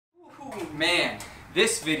Man,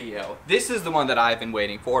 this video, this is the one that I've been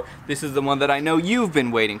waiting for. This is the one that I know you've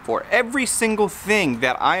been waiting for. Every single thing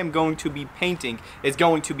that I am going to be painting is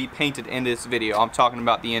going to be painted in this video. I'm talking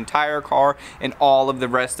about the entire car and all of the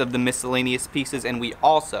rest of the miscellaneous pieces, and we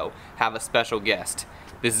also have a special guest.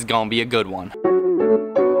 This is gonna be a good one.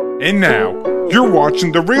 And now, you're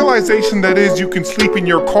watching the realization that is you can sleep in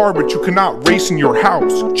your car but you cannot race in your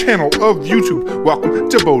house channel of YouTube. Welcome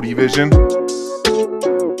to AWD Vision.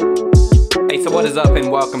 Hey, so what is up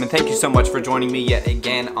and welcome, and thank you so much for joining me yet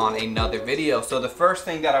again on another video. So the first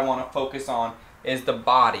thing that I want to focus on is the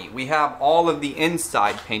body. We have all of the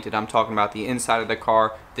inside painted. I'm talking about the inside of the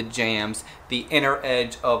car, the jambs, the inner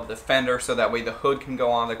edge of the fender, so that way the hood can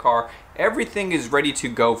go on the car. Everything is ready to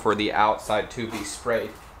go for the outside to be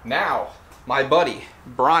sprayed. Now, my buddy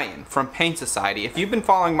Brian from Paint Society, if you've been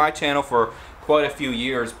following my channel for quite a few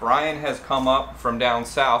years, Brian has come up from down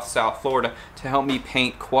south, South Florida, to help me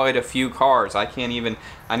paint quite a few cars. I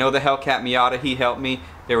know the Hellcat Miata, he helped me.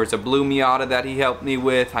 There was a blue Miata that he helped me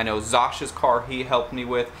with. I know Zasha's car he helped me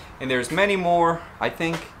with. And there's many more, I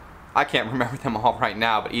can't remember them all right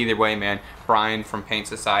now, but either way, man, Brian from Paint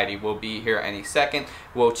Society will be here any second.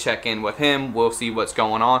 We'll check in with him, we'll see what's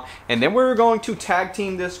going on, and then we're going to tag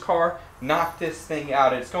team this car, knock this thing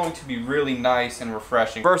out. It's going to be really nice and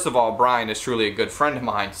refreshing. First of all, Brian is truly a good friend of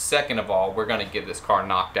mine. Second of all, we're gonna get this car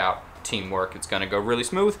knocked out. Teamwork, it's gonna go really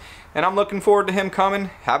smooth, and I'm looking forward to him coming,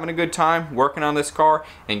 having a good time, working on this car,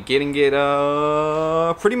 and getting it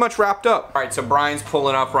pretty much wrapped up. Alright, so Brian's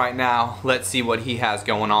pulling up right now. Let's see what he has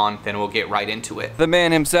going on, then we'll get right into it. The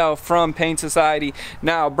man himself from Paint Society.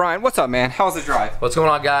 Now, Brian, what's up, man? How's the drive? What's going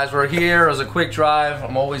on, guys? We're here. It was a quick drive.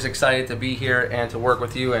 I'm always excited to be here and to work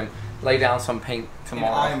with you and lay down some paint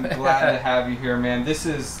tomorrow. And I'm glad to have you here, man. This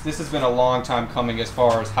has been a long time coming as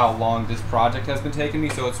far as how long this project has been taking me,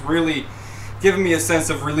 so it's really given me a sense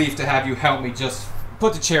of relief to have you help me just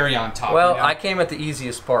put the cherry on top. Well, you know? I came at the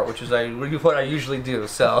easiest part, which is what I usually do,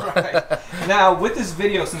 so. Right. Now, with this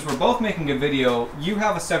video, since we're both making a video, you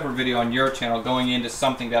have a separate video on your channel going into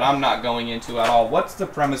something that I'm not going into at all. What's the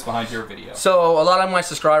premise behind your video? So, a lot of my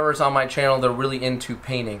subscribers on my channel, they're really into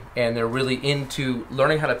painting, and they're really into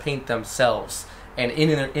learning how to paint themselves and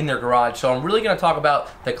in their garage. So I'm really going to talk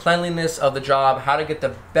about the cleanliness of the job, how to get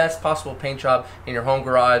the best possible paint job in your home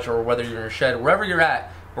garage, or whether you're in a shed, wherever you're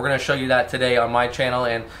at. We're going to show you that today on my channel,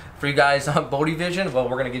 and for you guys on AWD Vision, well,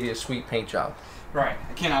 we're going to give you a sweet paint job. Right,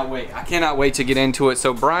 I cannot wait. I cannot wait to get into it.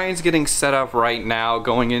 So Brian's getting set up right now,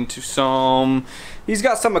 going into he's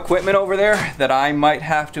got some equipment over there that I might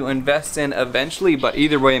have to invest in eventually, but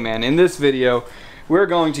either way, man, in this video, we're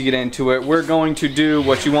going to get into it. We're going to do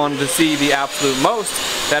what you wanted to see the absolute most,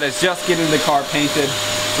 that is just getting the car painted.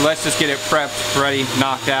 So let's just get it prepped, ready,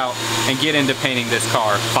 knocked out, and get into painting this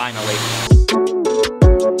car, finally.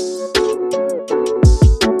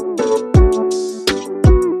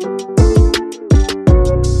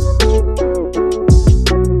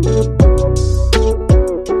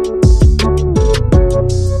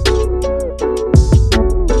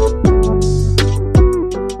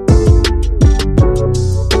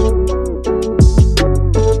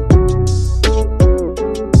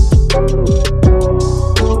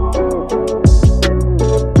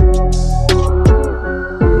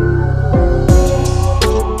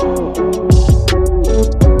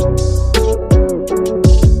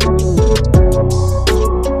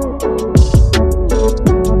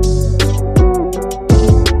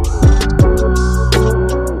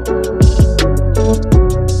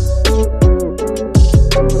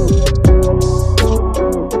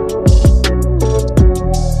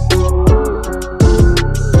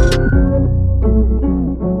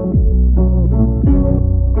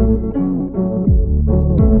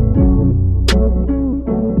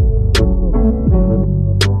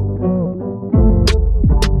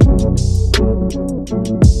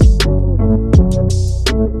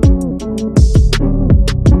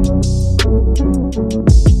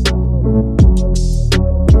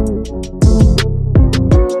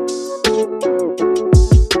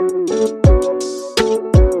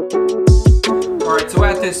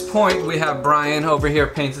 Point, we have Brian over here,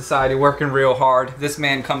 Paint Society, working real hard. This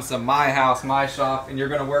man comes to my house, my shop, and you're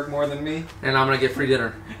gonna work more than me? And I'm gonna get free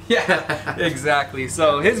dinner. Yeah, exactly.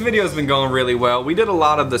 So his video's been going really well. We did a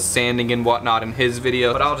lot of the sanding and whatnot in his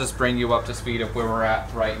video, but I'll just bring you up to speed of where we're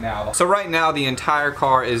at right now. So right now, the entire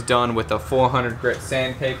car is done with a 400 grit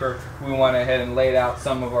sandpaper. We went ahead and laid out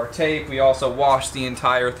some of our tape. We also washed the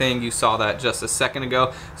entire thing. You saw that just a second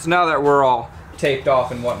ago. So now that we're all taped off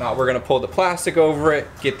and whatnot. We're gonna pull the plastic over it,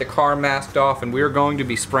 get the car masked off, and we're going to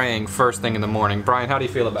be spraying first thing in the morning. Brian, how do you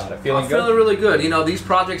feel about it? Feeling good? I'm feeling really good. You know, these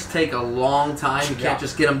projects take a long time. You can't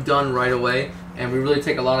just get them done right away, and we really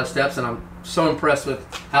take a lot of steps, and I'm so impressed with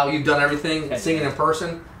how you've done everything. Seeing it in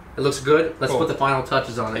person, it looks good. Let's put the final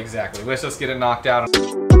touches on it. Exactly. Let's just get it knocked out.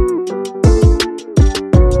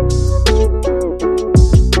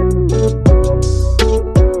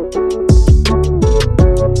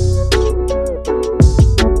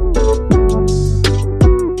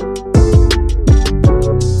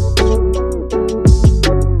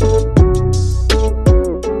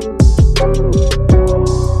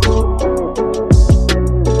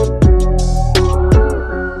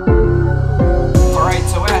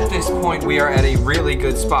 We are at a really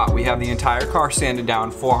good spot. We have the entire car sanded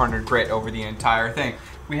down, 400 grit over the entire thing.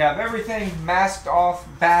 We have everything masked off,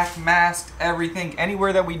 back masked, everything.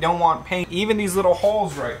 Anywhere that we don't want paint, even these little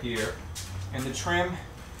holes right here in the trim,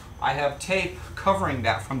 I have tape covering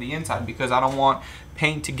that from the inside because I don't want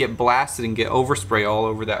paint to get blasted and get overspray all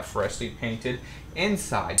over that freshly painted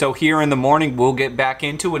inside. So here in the morning, we'll get back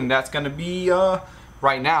into it, and that's gonna be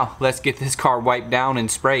right now. Let's get this car wiped down and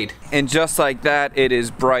sprayed. And just like that, it is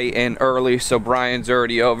bright and early, so Brian's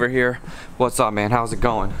already over here. What's up, man? How's it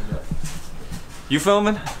going? You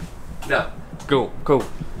filming? No. Cool, cool.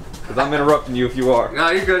 Because I'm interrupting you if you are. No,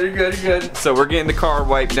 you're good, you're good, you're good. So we're getting the car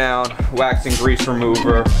wiped down, wax and grease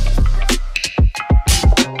remover.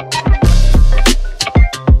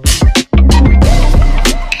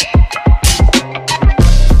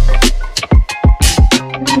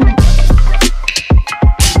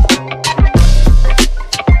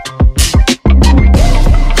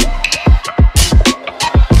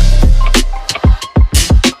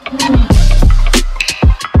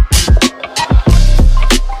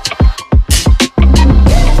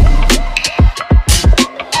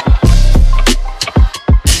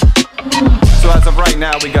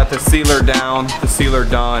 Now we got the sealer down, the sealer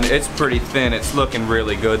done. It's pretty thin. It's looking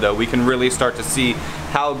really good though. We can really start to see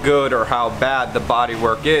how good or how bad the body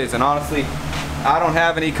work is. And honestly, I don't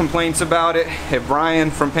have any complaints about it. If Brian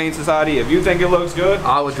from Paint Society, if you think it looks good,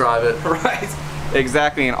 I would drive it. Right,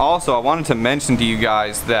 exactly. And also I wanted to mention to you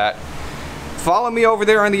guys that follow me over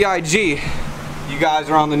there on the IG. You guys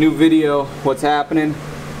are on the new video. What's happening?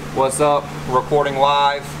 What's up? Recording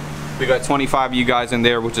live. We got 25 of you guys in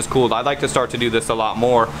there, which is cool. I'd like to start to do this a lot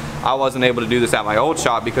more. I wasn't able to do this at my old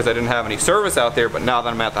shop because I didn't have any service out there, but now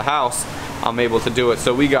that I'm at the house, I'm able to do it.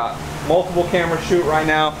 So we got multiple camera shoot right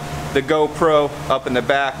now. The GoPro up in the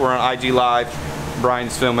back, we're on IG Live.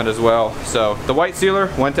 Brian's filming as well. So the white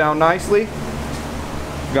sealer went down nicely.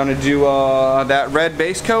 Gonna do that red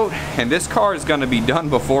base coat, and this car is gonna be done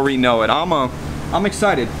before we know it. I'm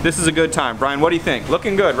excited. This is a good time. Brian, what do you think?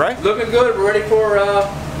 Looking good, right? Looking good. We're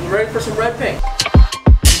ready for some red paint.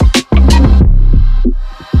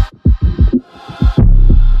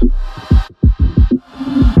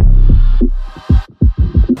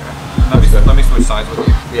 Let me switch sides with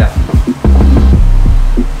you. Yeah.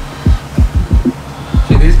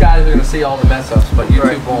 See, these guys are gonna see all the mess ups, but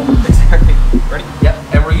YouTube won't. Exactly. Ready? Yep.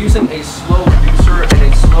 And we're using a slow reducer,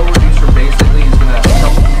 and a slow reducer basically is gonna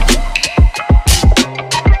help.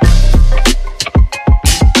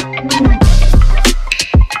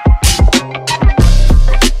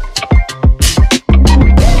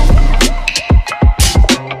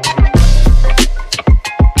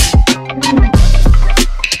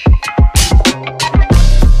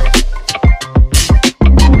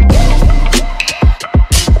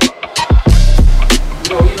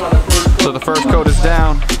 So the first coat is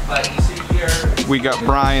down. We got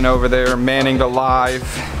Brian over there manning the live.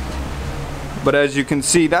 But as you can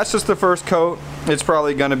see, that's just the first coat. It's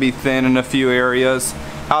probably going to be thin in a few areas.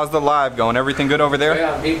 How's the live going? Everything good over there?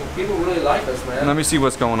 Yeah, people really like us, man. Let me see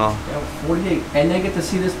what's going on. Yeah, 48. And they get to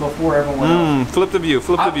see this before everyone else. Flip the view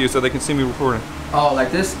so they can see me recording. Oh,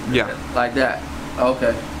 like this? Yeah. Like that.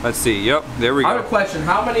 Okay. Let's see. Yep, there we go. I have a question.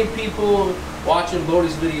 How many people watching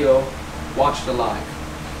Bodie's video watched the live?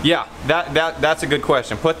 Yeah, that's a good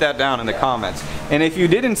question. Put that down in the comments. And if you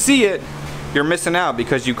didn't see it, you're missing out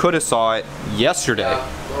because you could have saw it yesterday.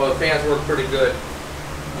 Well, the fans work pretty good.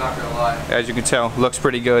 Not gonna lie. As you can tell, looks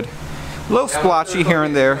pretty good. A little splotchy here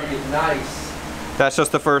and there. Nice. That's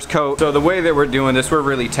just the first coat. So the way that we're doing this, we're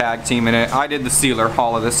really tag teaming it. I did the sealer,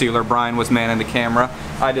 haul of the sealer. Brian was manning the camera.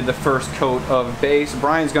 I did the first coat of base.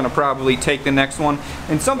 Brian's gonna probably take the next one.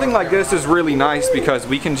 And something like this is really nice because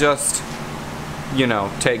we can just, you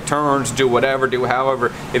know, take turns, do whatever, do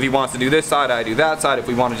however. If he wants to do this side, I do that side. If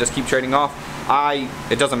we want to just keep trading off,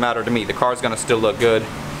 it doesn't matter to me. The car's gonna still look good.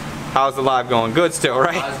 How's the live going? Good still,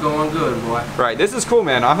 right? It's going good, boy. Right, this is cool,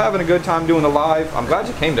 man. I'm having a good time doing the live. I'm glad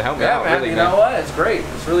you came to help me out. Man, really, you know what? It's great.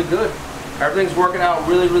 It's really good. Everything's working out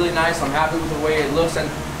really, really nice. I'm happy with the way it looks, and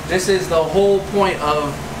this is the whole point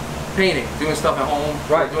of painting, doing stuff at home,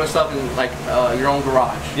 right? Doing stuff in like your own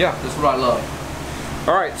garage. Yeah, that's what I love.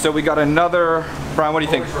 All right, so we got another. Brian, what do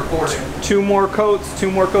you think? Two more coats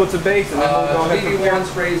of base, and then we'll go ahead. Maybe one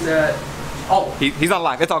sprays that. Oh, he's on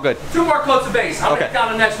live. It's all good. 2 more coats of base. I'll make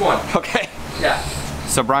down the next one. Okay. Yeah.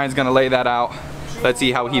 So Brian's gonna lay that out. Let's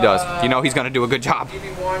see how he does. You know he's gonna do a good job.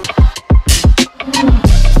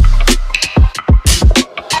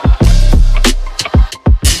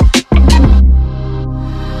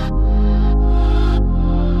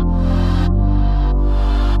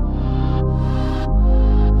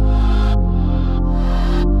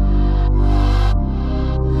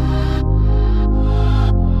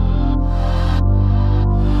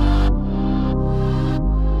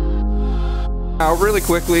 Now really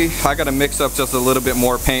quickly, I gotta mix up just a little bit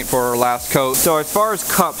more paint for our last coat. So as far as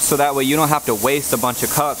cups, so that way you don't have to waste a bunch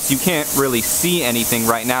of cups, you can't really see anything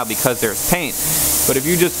right now because there's paint. But if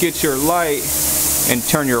you just get your light and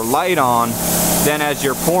turn your light on, then as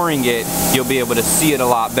you're pouring it, you'll be able to see it a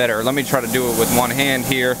lot better. Let me try to do it with one hand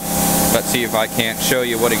here. Let's see if I can't show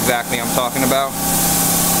you what exactly I'm talking about.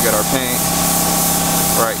 We got our paint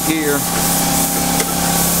right here.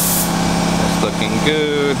 It's looking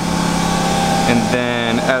good. And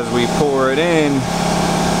then as we pour it in,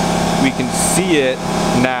 we can see it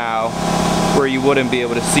now where you wouldn't be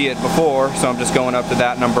able to see it before. So I'm just going up to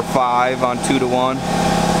that number 5 on 2 to 1.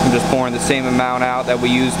 I'm just pouring the same amount out that we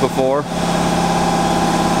used before.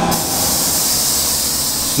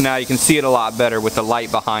 So now you can see it a lot better with the light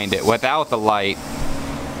behind it. Without the light,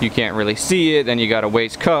 you can't really see it, then you gotta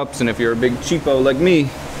waste cups, and if you're a big cheapo like me,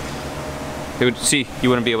 you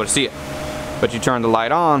wouldn't be able to see it. But you turn the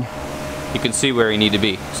light on, you can see where you need to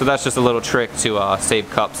be. So that's just a little trick to save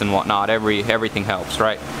cups and whatnot. Everything helps,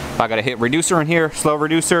 right? I gotta hit reducer in here, slow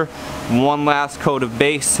reducer, one last coat of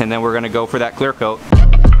base, and then we're gonna go for that clear coat.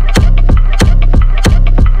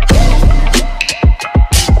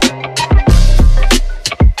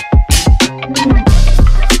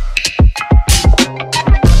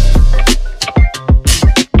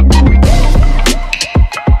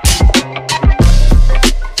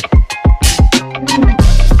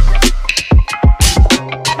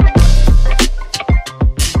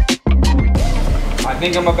 I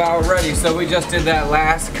think I'm about ready. So we just did that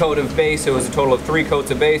last coat of base. It was a total of 3 coats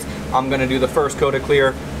of base. I'm gonna do the first coat of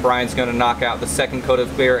clear. Brian's gonna knock out the second coat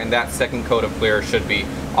of clear, and that second coat of clear should be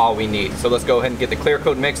all we need. So let's go ahead and get the clear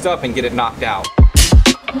coat mixed up and get it knocked out.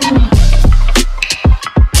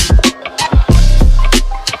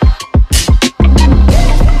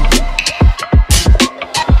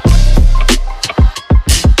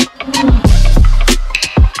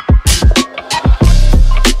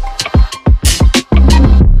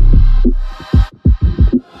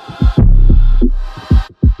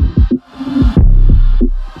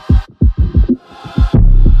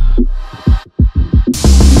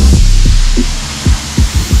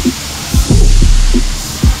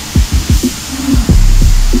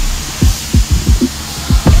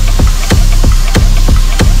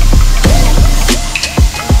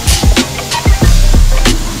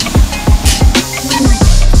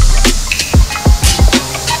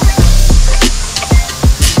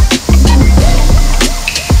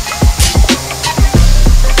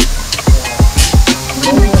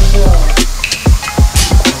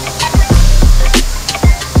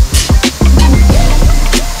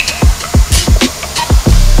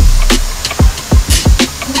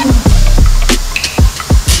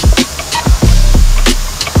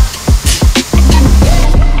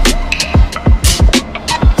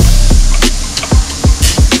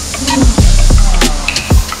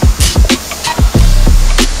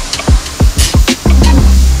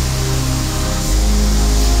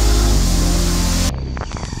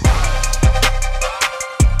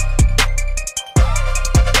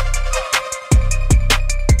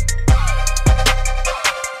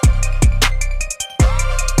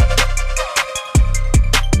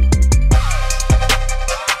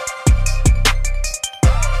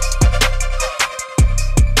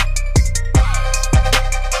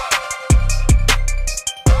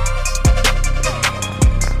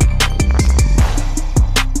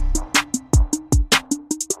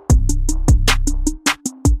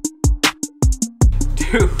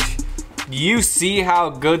 Dude, you see how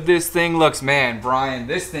good this thing looks? Man, Brian,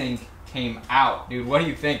 this thing came out. Dude, what do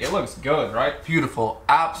you think? It looks good, right? Beautiful.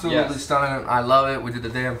 Absolutely Yes. stunning. I love it. We did the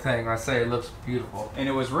damn thing. I say it looks beautiful. And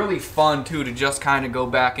it was really fun too to just kind of go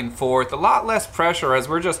back and forth. A lot less pressure as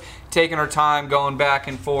we're just taking our time going back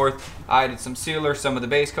and forth. I did some sealer, some of the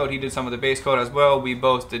base coat. He did some of the base coat as well. We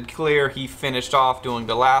both did clear. He finished off doing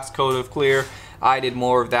the last coat of clear. I did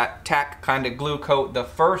more of that tack kind of glue coat, the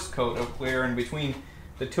first coat of clear. And between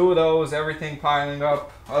the two of those, everything piling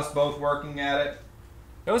up, us both working at it.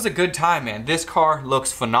 It was a good time, man. This car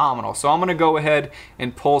looks phenomenal. So I'm gonna go ahead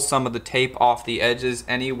and pull some of the tape off the edges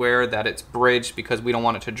anywhere that it's bridged because we don't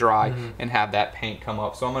want it to dry and have that paint come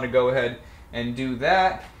up. So I'm gonna go ahead and do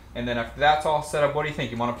that. And then after that's all set up, what do you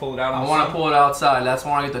think? You wanna pull it out? I want to pull it outside. That's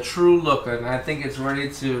when I get the true look, and I think it's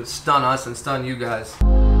ready to stun us and stun you guys.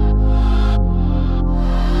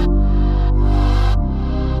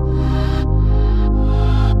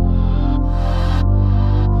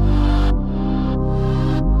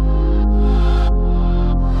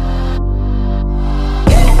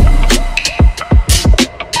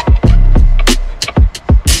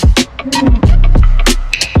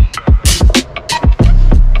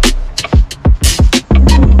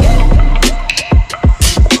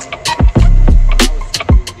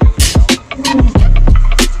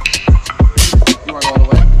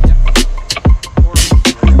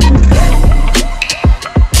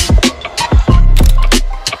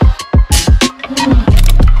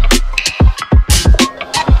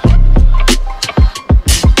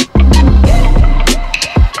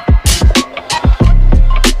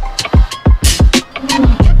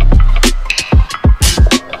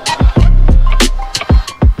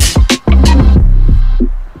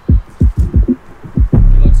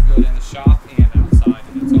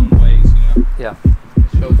 Yeah,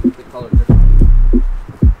 it shows the color different.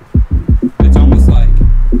 It's almost like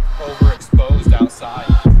overexposed outside.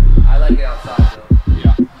 I like it outside though.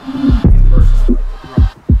 Yeah. In person, I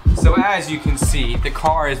like it. So as you can see, the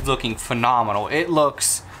car is looking phenomenal. It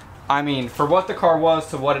looks, I mean, for what the car was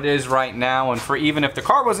to what it is right now, and for even if the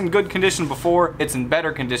car was in good condition before, it's in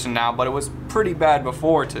better condition now, but it was pretty bad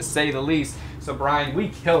before, to say the least. So Brian, we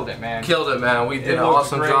killed it, man. Killed it, man. We did an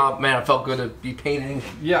awesome job. Man, it felt good to be painting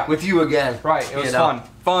with you again. Right, it was fun.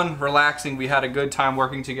 Fun, relaxing. We had a good time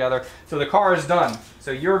working together. So the car is done.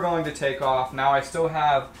 So you're going to take off. Now I still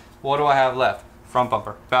have, what do I have left? Front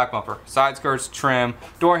bumper, back bumper, side skirts, trim,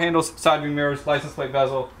 door handles, side view mirrors, license plate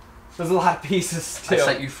bezel. There's a lot of pieces still. I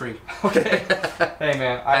set you free. Okay. Hey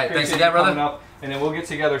man, I appreciate thanks you again, coming brother. up, and then we'll get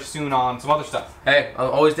together soon on some other stuff. Hey, I'm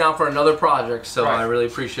always down for another project, so Right. I really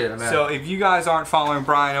appreciate it, man. So if you guys aren't following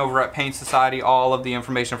Brian over at Paint Society, all of the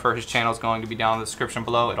information for his channel is going to be down in the description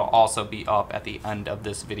below. It'll also be up at the end of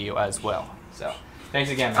this video as well. So thanks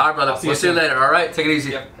again, man. All right, brother. We'll see you later. All right, take it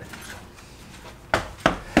easy. Yep.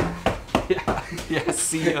 Yeah,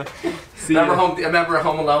 see ya. See ya. Remember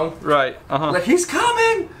Home Alone? Right. Like, he's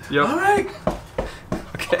coming. Yep. All right.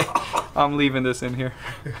 Okay. I'm leaving this in here.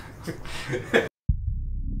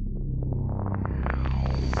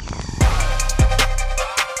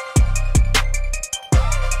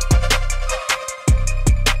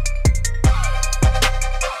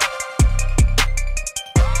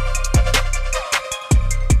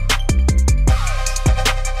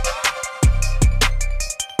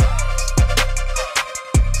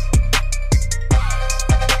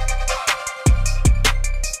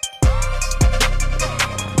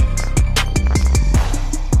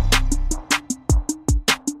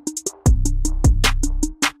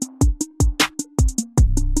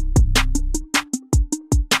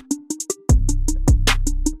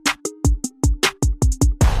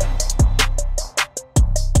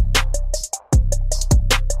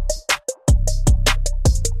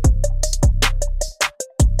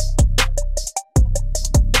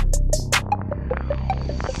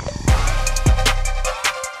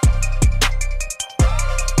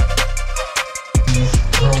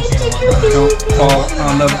 Don't fall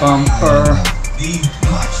on the bumper. The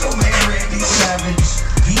Macho Man Randy Savage,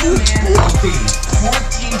 the Man LP,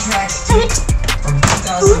 14 tracks deep from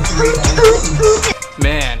 2003 that includes.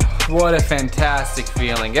 Man, what a fantastic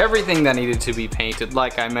feeling. Everything that needed to be painted,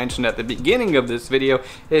 like I mentioned at the beginning of this video,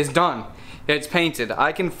 is done. It's painted.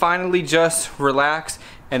 I can finally just relax.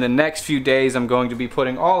 In the next few days, I'm going to be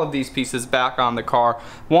putting all of these pieces back on the car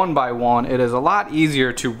one by one. It is a lot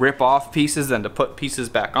easier to rip off pieces than to put pieces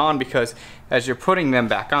back on, because as you're putting them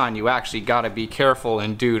back on, you actually gotta be careful.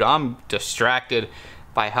 And dude, I'm distracted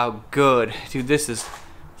by how good, dude, this is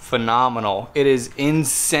phenomenal. It is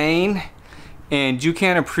insane, and you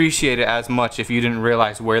can't appreciate it as much if you didn't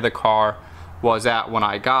realize where the car was at when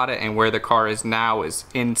I got it and where the car is now. Is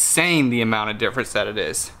insane, the amount of difference that it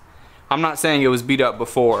is. I'm not saying it was beat up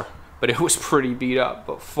before, but it was pretty beat up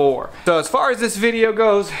before. So as far as this video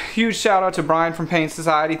goes, huge shout out to Brian from Paint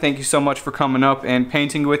Society. Thank you so much for coming up and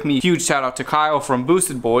painting with me. Huge shout out to Kyle from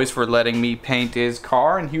Boosted Boys for letting me paint his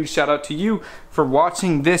car, and huge shout out to you for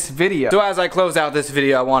watching this video. So as I close out this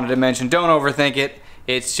video, I wanted to mention, don't overthink it.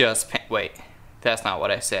 It's just wait. That's not what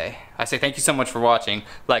I say. I say thank you so much for watching.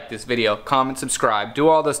 Like this video, comment, subscribe, do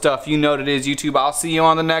all the stuff. You know what it is, YouTube. I'll see you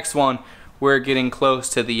on the next one. We're getting close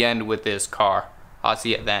to the end with this car. I'll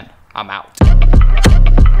see you then. I'm out.